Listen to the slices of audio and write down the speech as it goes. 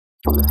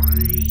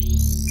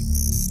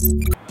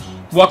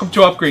Welcome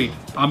to Upgrade.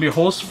 I'm your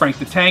host, Frank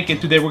the Tank, and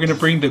today we're going to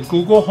bring the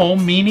Google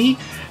Home Mini.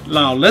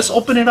 Now let's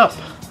open it up.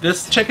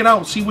 Let's check it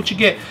out, see what you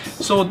get.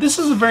 So this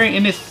is a very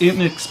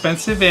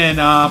inexpensive, and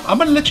I'm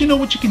going to let you know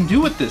what you can do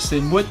with this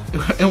and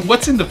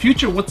what's in the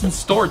future, what's in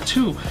store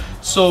too.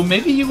 So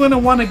maybe you're going to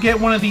want to get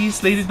one of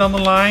these later down the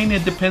line.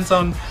 It depends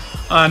on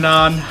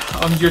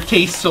your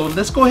taste. So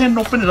let's go ahead and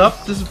open it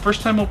up. This is the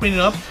first time opening it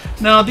up.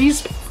 Now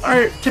these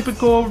are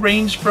typical,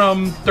 range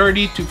from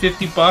 30 to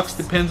 50 bucks,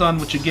 depends on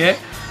what you get.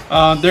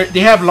 They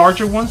have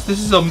larger ones. This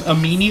is a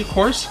mini, of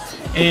course,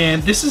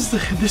 and this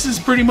is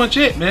pretty much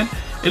it, man.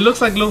 It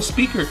looks like a little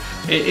speaker.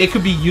 It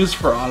could be used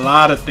for a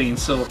lot of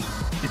things, so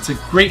it's a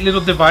great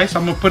little device.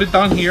 I'm gonna put it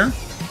down here.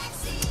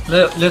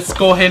 Let's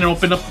go ahead and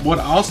open up. What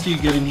else do you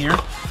get in here?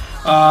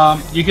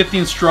 You get the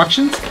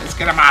instructions. Let's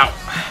get them out.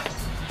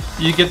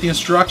 You get the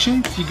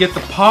instructions. You get the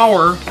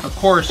power. Of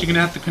course, you're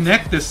gonna have to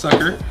connect this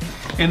sucker,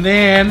 and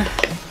then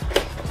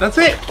that's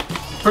it.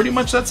 Pretty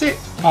much that's it.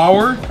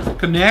 Power,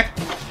 connect.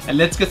 And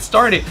let's get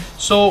started.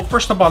 So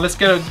first of all, let's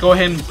go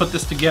ahead and put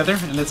this together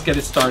and let's get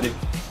it started.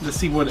 Let's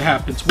see what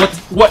happens.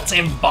 What's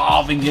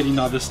involved in getting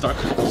all this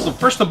started. So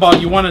first of all,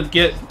 you want to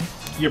get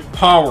your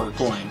power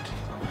going.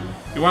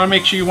 You want to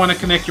make sure you want to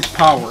connect your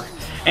power,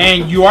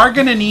 and you are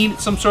going to need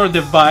some sort of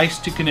device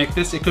to connect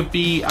this. It could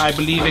be, I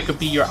believe, it could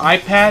be your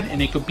iPad,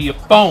 and it could be a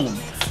phone.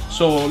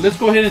 So let's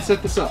go ahead and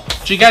set this up.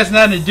 What you guys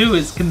know to do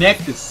is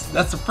connect this.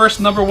 That's the first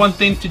 #1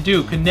 thing to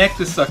do. Connect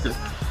this sucker.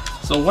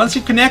 So once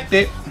you connect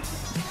it,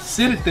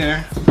 sit it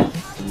there.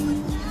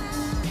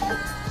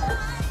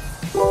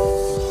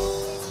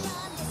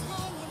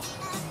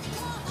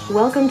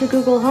 Welcome to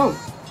Google Home.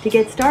 To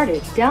get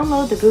started,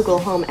 download the Google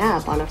Home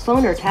app on a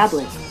phone or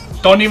tablet.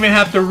 Don't even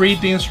have to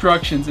read the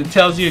instructions. It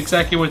tells you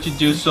exactly what you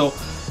do. So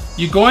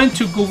you go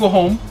into Google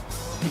Home,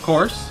 of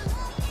course.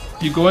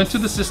 You go into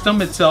the system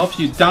itself.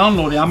 You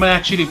download it. I'm going to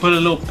actually put a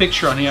little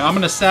picture on here. I'm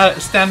going to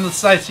stand on the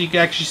side so you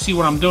can actually see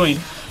what I'm doing.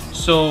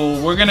 So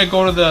we're going to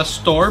go to the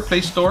store,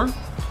 Play Store,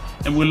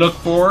 and we look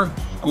for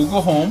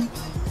Google Home.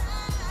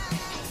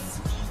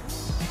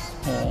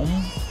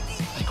 Home,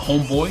 like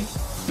Homeboy.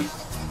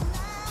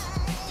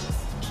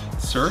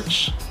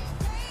 Search,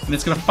 and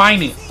it's gonna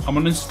find it. I'm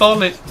gonna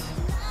install it,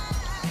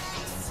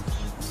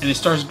 and it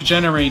starts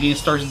generating. It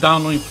starts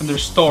downloading from their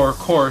store, of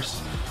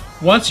course.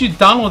 Once you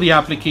download the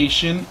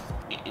application,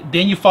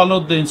 then you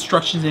follow the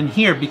instructions in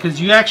here, because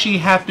you actually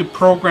have to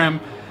program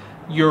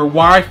your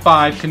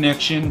Wi-Fi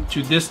connection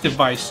to this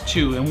device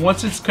too. And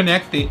once it's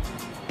connected,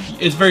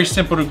 it's very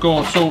simple to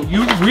go. So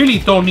you really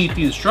don't need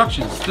the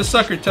instructions. This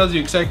sucker tells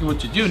you exactly what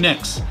to do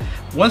next.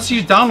 Once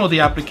you download the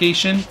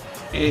application,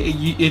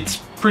 it's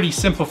pretty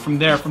simple from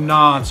there, from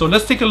now on. So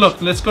let's take a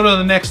look. Let's go to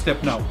the next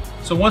step now.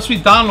 So once we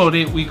download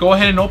it, we go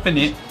ahead and open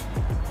it,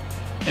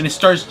 and it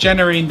starts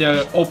generating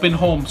the Open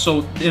Home.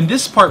 So in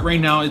this part right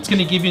now, it's going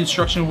to give you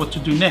instruction what to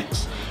do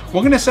next.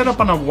 We're going to set up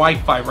on a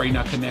Wi-Fi right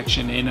now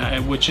connection,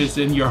 which is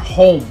in your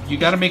home. You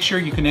got to make sure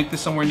you connect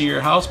this somewhere near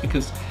your house,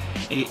 because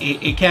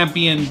it can't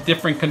be in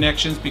different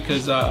connections,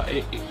 because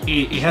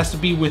it has to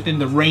be within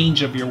the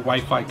range of your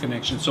Wi-Fi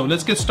connection. So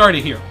let's get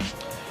started here.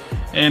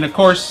 And of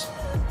course,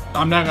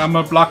 I'm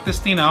gonna block this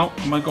thing out.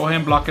 I'm gonna go ahead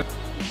and block it.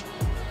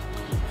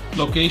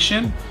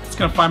 Location. It's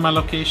gonna find my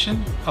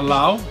location.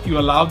 Allow. You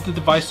allow the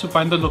device to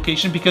find the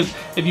location, because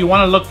if you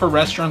want to look for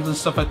restaurants and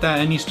stuff like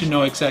that, it needs to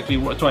know exactly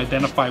what to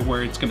identify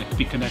where it's gonna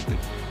be connected.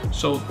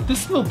 So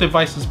this little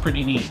device is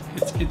pretty neat.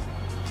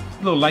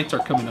 Little lights are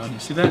coming on. You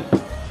see that?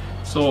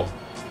 So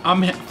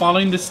I'm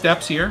following the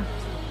steps here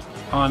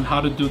on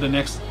how to do the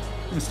next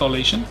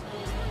installation.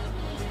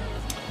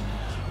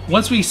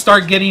 Once we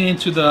start getting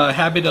into the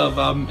habit of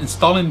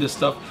installing this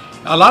stuff,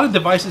 a lot of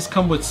devices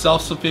come with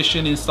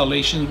self-sufficient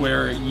installations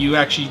where you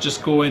actually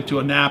just go into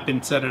an app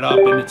and set it up,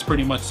 and it's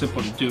pretty much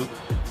simple to do.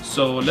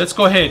 So let's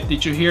go ahead.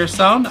 Did you hear a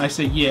sound? I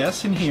say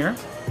yes in here.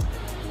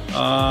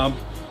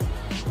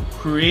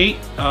 Create.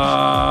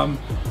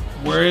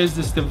 Where is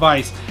this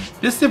device?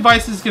 This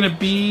device is going to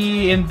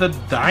be in the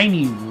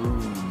dining room.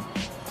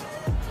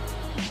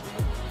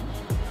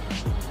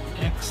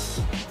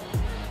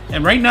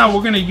 And right now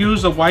we're going to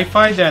use a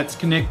Wi-Fi that's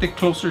connected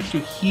closer to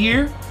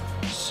here.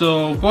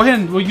 So go ahead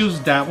and we'll use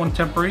that one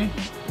temporary.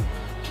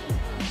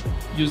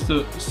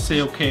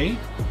 Say OK.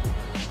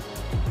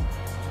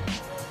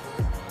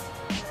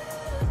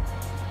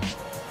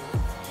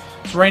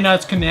 So right now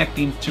it's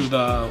connecting to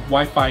the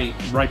Wi-Fi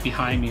right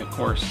behind me, of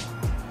course.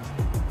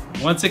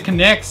 Once it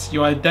connects,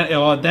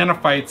 it'll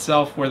identify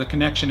itself where the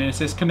connection is.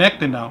 It says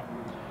connected now.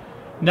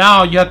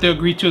 Now you have to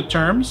agree to the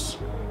terms.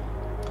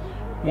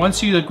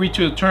 Once you agree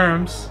to the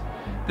terms,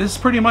 this is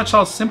pretty much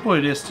how simple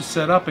it is to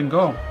set up and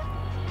go.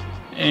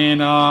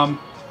 And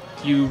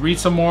you read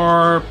some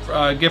more,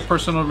 get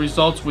personal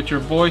results with your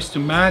voice to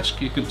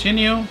match. You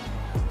continue.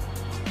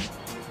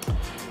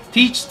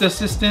 Teach the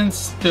assistant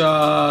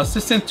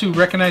to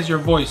recognize your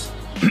voice.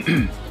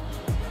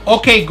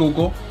 Okay,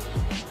 Google.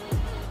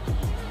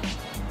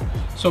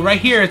 So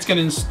right here, it's going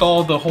to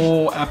install the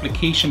whole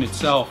application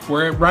itself.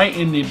 We're right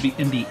in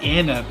the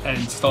end at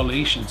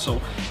installation.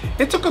 So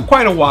it took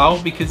quite a while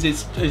because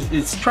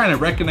it's trying to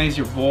recognize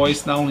your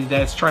voice. Not only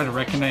that, it's trying to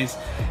recognize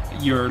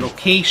your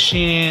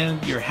location,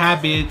 your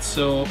habits.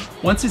 So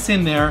once it's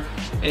in there,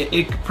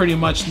 it pretty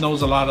much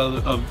knows a lot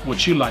of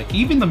what you like,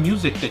 even the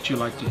music that you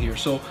like to hear.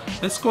 So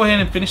let's go ahead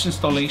and finish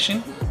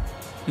installing,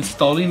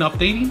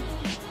 updating.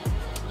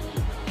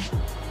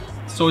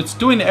 So it's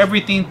doing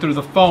everything through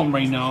the phone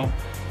right now.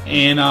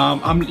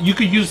 And you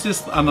could use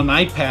this on an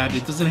iPad.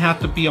 It doesn't have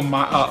to be a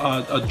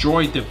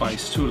Droid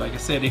device too. Like I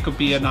said, it could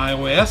be an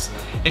iOS.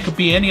 It could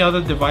be any other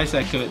device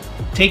that could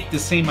take the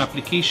same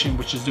application,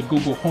 which is the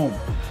Google Home.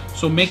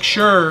 So make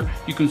sure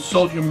you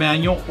consult your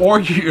manual,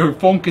 or your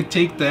phone could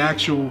take the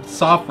actual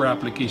software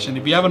application.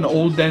 If you have an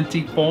old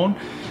antique phone,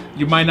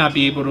 you might not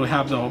be able to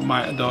have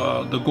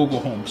the Google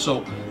Home.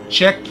 So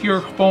check your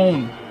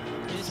phone.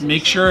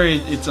 Make sure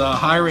it's a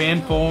higher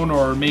end phone,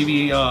 or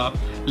maybe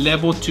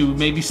level to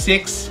maybe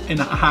 6 and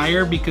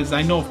higher, because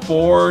I know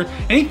 4,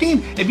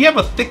 anything, if you have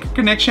a thicker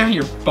connection on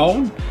your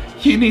phone,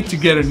 you need to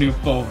get a new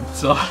phone.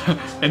 So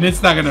and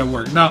it's not gonna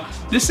work. Now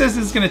this says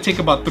it's gonna take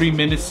about 3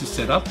 minutes to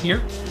set up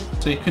here.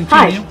 So you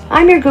continue. Hi,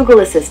 I'm your Google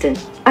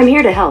Assistant. I'm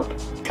here to help.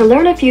 To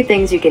learn a few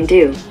things you can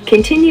do,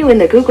 continue in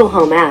the Google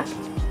Home app.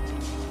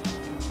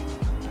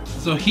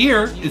 So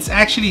here it's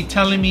actually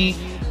telling me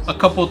a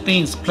couple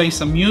things: play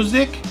some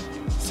music,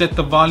 set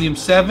the volume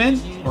 7,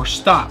 or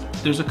stop.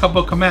 There's a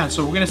couple of commands.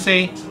 So we're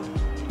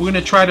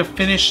gonna try to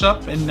finish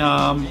up and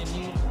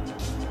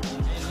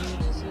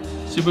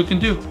see what we can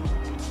do.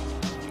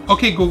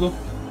 Okay, Google,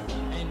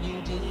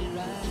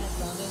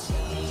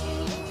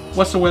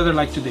 what's the weather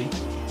like today?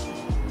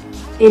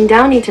 In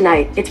Downey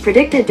tonight, it's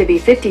predicted to be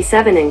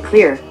 57 and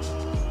clear.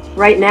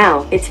 Right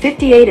now, it's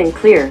 58 and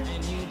clear.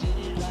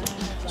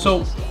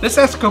 So let's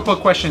ask a couple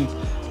of questions.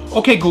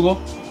 Okay, Google,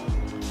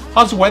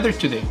 how's the weather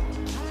today?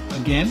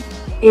 Again.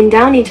 In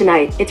Downey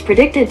tonight, it's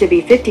predicted to be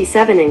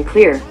 57 and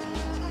clear.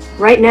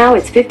 Right now,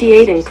 it's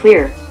 58 and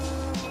clear.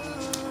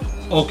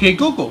 Okay,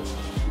 Google,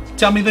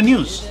 tell me the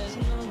news.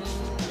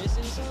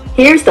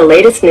 Here's the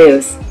latest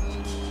news.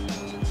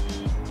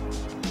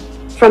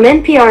 From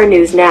NPR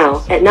News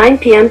Now at 9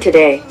 p.m.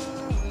 today.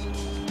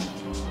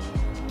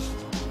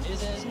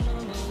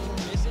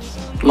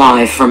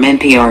 Live from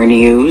NPR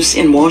News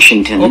in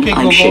Washington, Okay,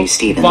 I'm Google, Shay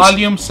Stevens.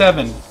 volume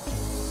 7.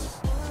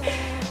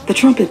 The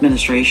Trump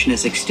administration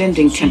is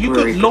extending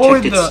temporary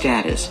protected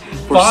status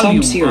for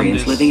some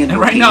Syrians living in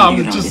right now, the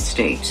United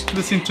States.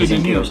 Listening to As the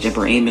NPR's news.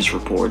 Deborah Amos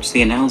reports,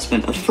 the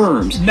announcement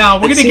affirms Now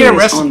we're that gonna get a Syria's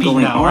recipe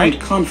ongoing now, armed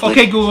right? conflict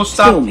Okay, Google,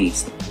 stop. still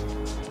meets the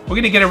We're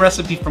gonna get a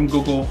recipe from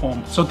Google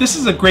Home. So this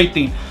is a great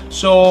thing.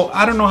 So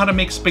I don't know how to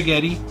make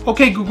spaghetti.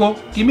 Okay, Google,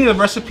 give me the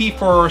recipe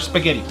for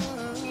spaghetti.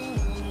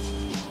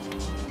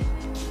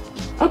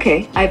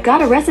 Okay, I've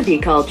got a recipe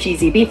called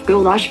cheesy beef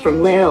goulash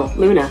from Lil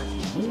Luna.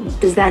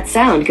 Does that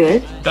sound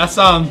good? That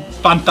sounds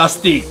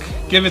fantastic.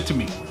 Give it to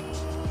me.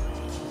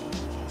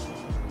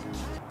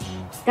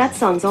 That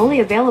song's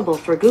only available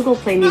for Google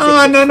Play Music.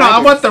 No, no, no. I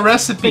subscribers. want the But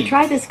recipe.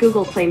 try this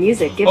Google Play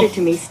Music Give It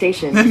To Me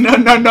station. No,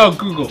 no, no,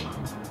 Google.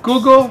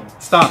 Google,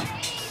 stop.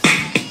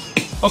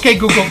 Okay,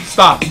 Google,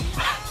 stop.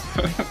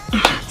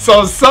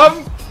 So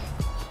some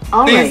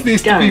All things right,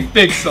 needs to be done.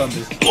 fixed on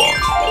this. 1,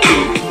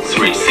 2,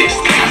 3, 6,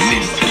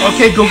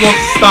 okay, Google,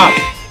 stop.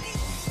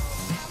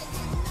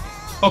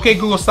 Okay,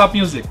 Google, stop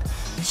music.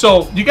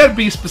 So you gotta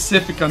be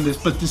specific on this,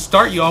 but to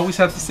start, you always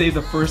have to say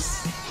the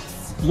first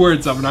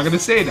words. I'm not gonna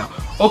say it now.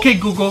 Okay,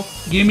 Google,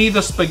 give me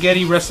the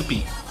spaghetti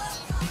recipe.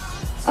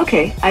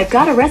 Okay, I've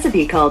got a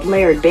recipe called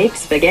layered baked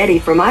spaghetti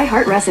from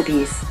iHeart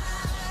Recipes.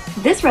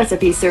 This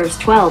recipe serves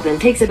 12 and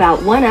takes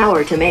about 1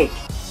 hour to make.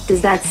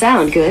 Does that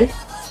sound good?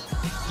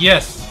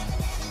 Yes.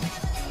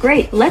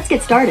 Great, let's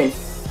get started.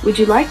 Would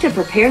you like to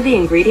prepare the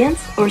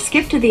ingredients or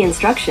skip to the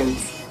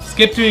instructions?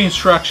 Skip to the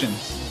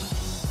instructions.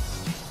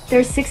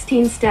 There's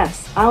 16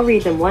 steps. I'll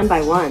read them one by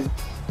one.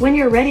 When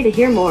you're ready to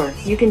hear more,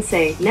 you can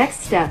say,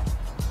 next step.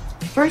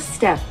 First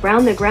step,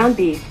 brown the ground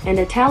beef and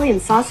Italian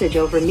sausage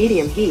over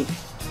medium heat.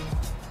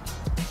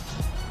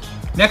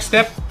 Next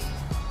step.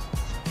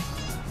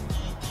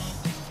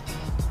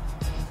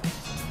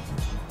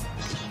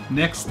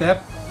 Next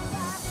step.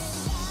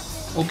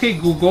 Okay,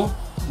 Google.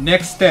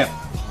 Next step.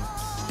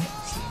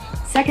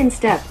 Second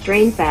step,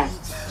 drain fat.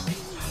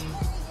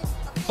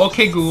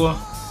 Okay, Google.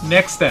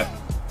 Next step.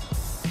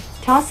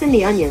 Toss in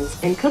the onions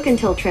and cook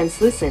until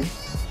translucent.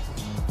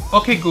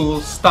 Okay,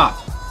 Google. Stop.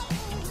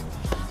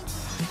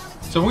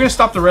 So we're gonna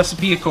stop the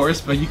recipe, of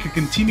course, but you can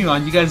continue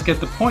on. You guys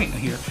get the point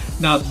here.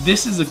 Now,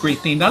 this is a great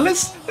thing. Now,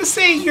 let's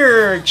say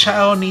your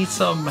child needs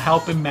some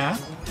help in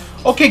math.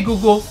 Okay,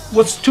 Google.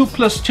 What's 2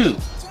 plus 2?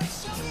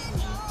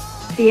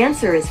 The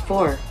answer is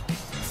 4.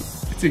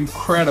 It's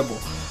incredible.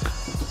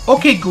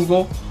 Okay,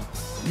 Google.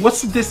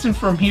 What's the distance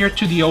from here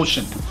to the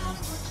ocean?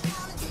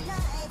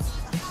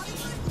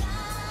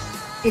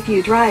 If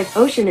you drive,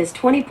 ocean is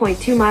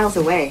 20.2 miles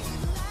away.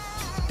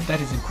 That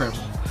is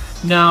incredible.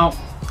 Now,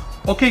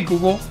 okay,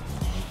 Google.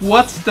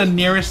 What's the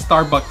nearest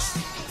Starbucks?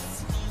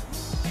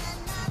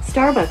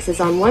 Starbucks is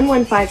on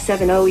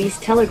 11570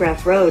 East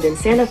Telegraph Road in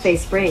Santa Fe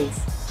Springs.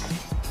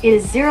 It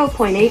is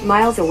 0.8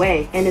 miles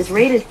away and is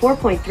rated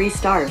 4.3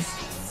 stars.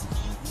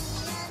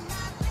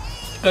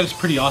 That is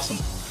pretty awesome.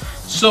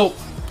 So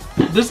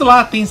there's a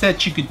lot of things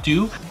that you could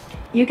do.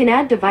 You can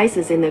add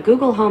devices in the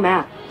Google Home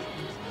app.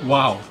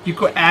 Wow, you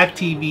could add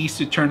TVs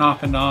to turn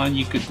off and on.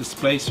 You could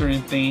display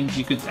certain things.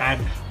 You could add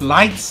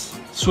lights,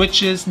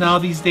 switches. Now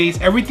these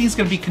days, everything's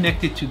gonna be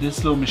connected to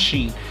this little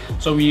machine.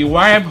 So when you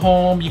arrive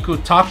home, you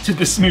could talk to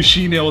this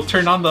machine. It will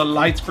turn on the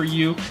lights for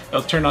you.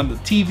 It'll turn on the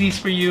TVs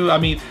for you. I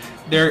mean,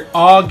 they're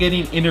all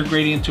getting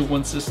integrated into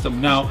one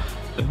system. Now,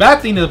 the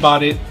bad thing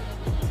about it,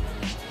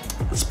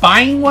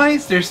 spying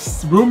wise,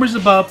 there's rumors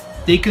about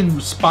they can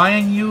spy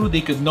on you.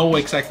 They could know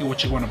exactly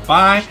what you want to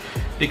buy.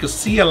 They could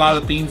see a lot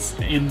of things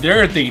in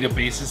their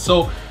databases.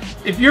 So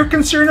if you're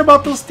concerned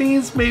about those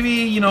things, maybe,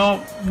 you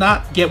know,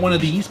 not get one of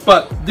these.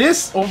 But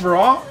this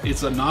overall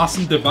is an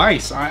awesome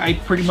device. I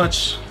pretty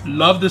much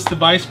love this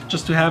device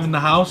just to have in the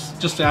house,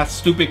 just to ask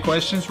stupid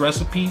questions,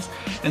 recipes,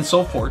 and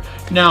so forth.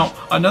 Now,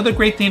 another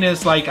great thing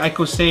is, like, I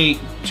could say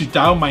to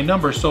dial my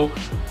number. So,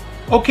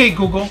 okay,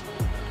 Google,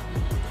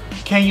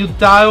 can you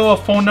dial a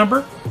phone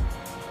number?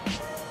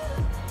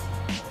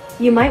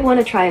 You might want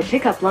to try a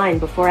pickup line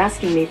before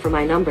asking me for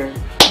my number.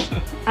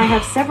 I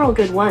have several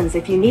good ones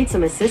if you need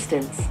some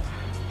assistance.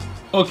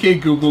 Okay,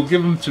 Google,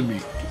 give them to me.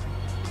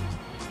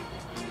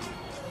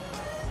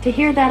 To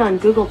hear that on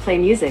Google Play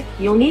Music,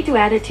 you'll need to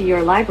add it to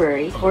your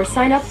library or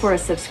sign up for a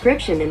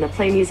subscription in the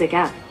Play Music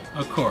app.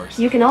 Of course.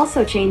 You can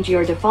also change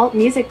your default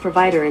music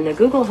provider in the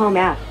Google Home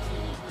app.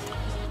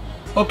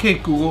 Okay,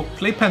 Google,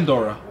 play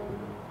Pandora.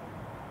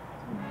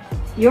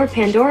 Your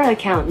Pandora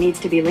account needs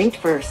to be linked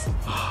first.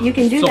 You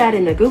can do that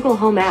in the Google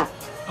Home app.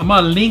 I'm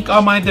gonna link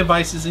all my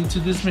devices into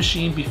this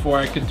machine before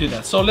I can do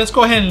that. So let's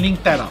go ahead and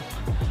link that up.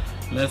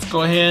 Let's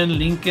go ahead and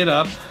link it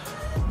up.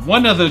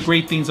 One of the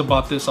great things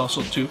about this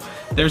also too,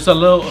 there's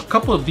a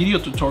couple of video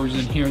tutorials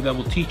in here that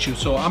will teach you.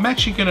 So I'm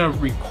actually gonna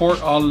record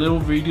all little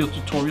video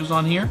tutorials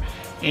on here,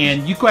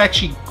 and you could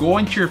actually go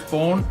into your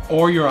phone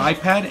or your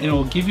iPad and it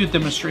will give you a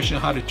demonstration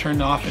of how to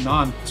turn off and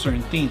on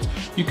certain things.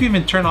 You could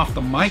even turn off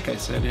the mic, I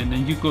said, and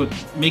then you could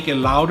make it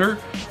louder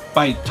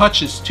by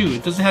touches too.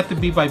 It doesn't have to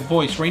be by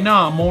voice. Right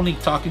now I'm only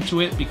talking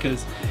to it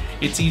because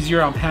it's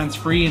easier. I'm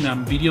hands-free and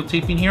I'm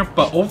videotaping here,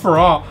 but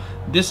overall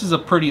this is a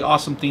pretty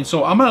awesome thing.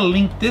 So I'm gonna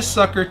link this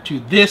sucker to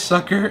this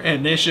sucker,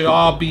 and they should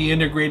all be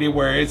integrated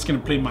where it's gonna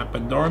play my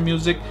Pandora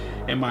music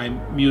and my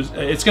music.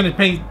 It's gonna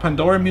play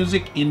Pandora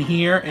music in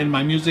here and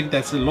my music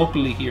that's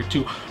locally here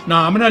too.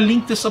 Now I'm gonna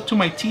link this up to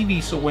my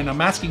TV, so when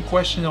I'm asking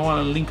questions, I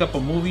want to link up a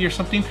movie or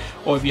something,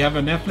 or if you have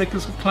a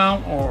Netflix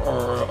account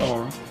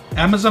or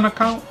Amazon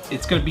account,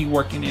 it's going to be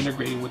working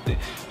integrated with it.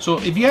 So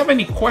if you have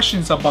any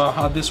questions about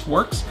how this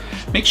works,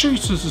 make sure you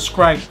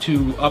subscribe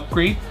to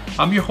Upgrade.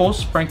 I'm your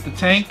host, Frank the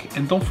Tank,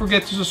 and don't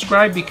forget to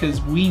subscribe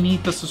because we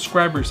need the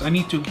subscribers. I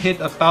need to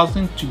hit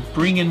 1,000 to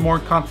bring in more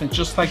content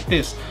just like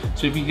this.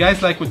 So if you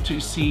guys like what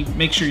you see,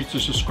 make sure you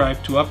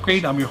subscribe to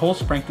Upgrade. I'm your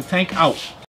host, Frank the Tank, out.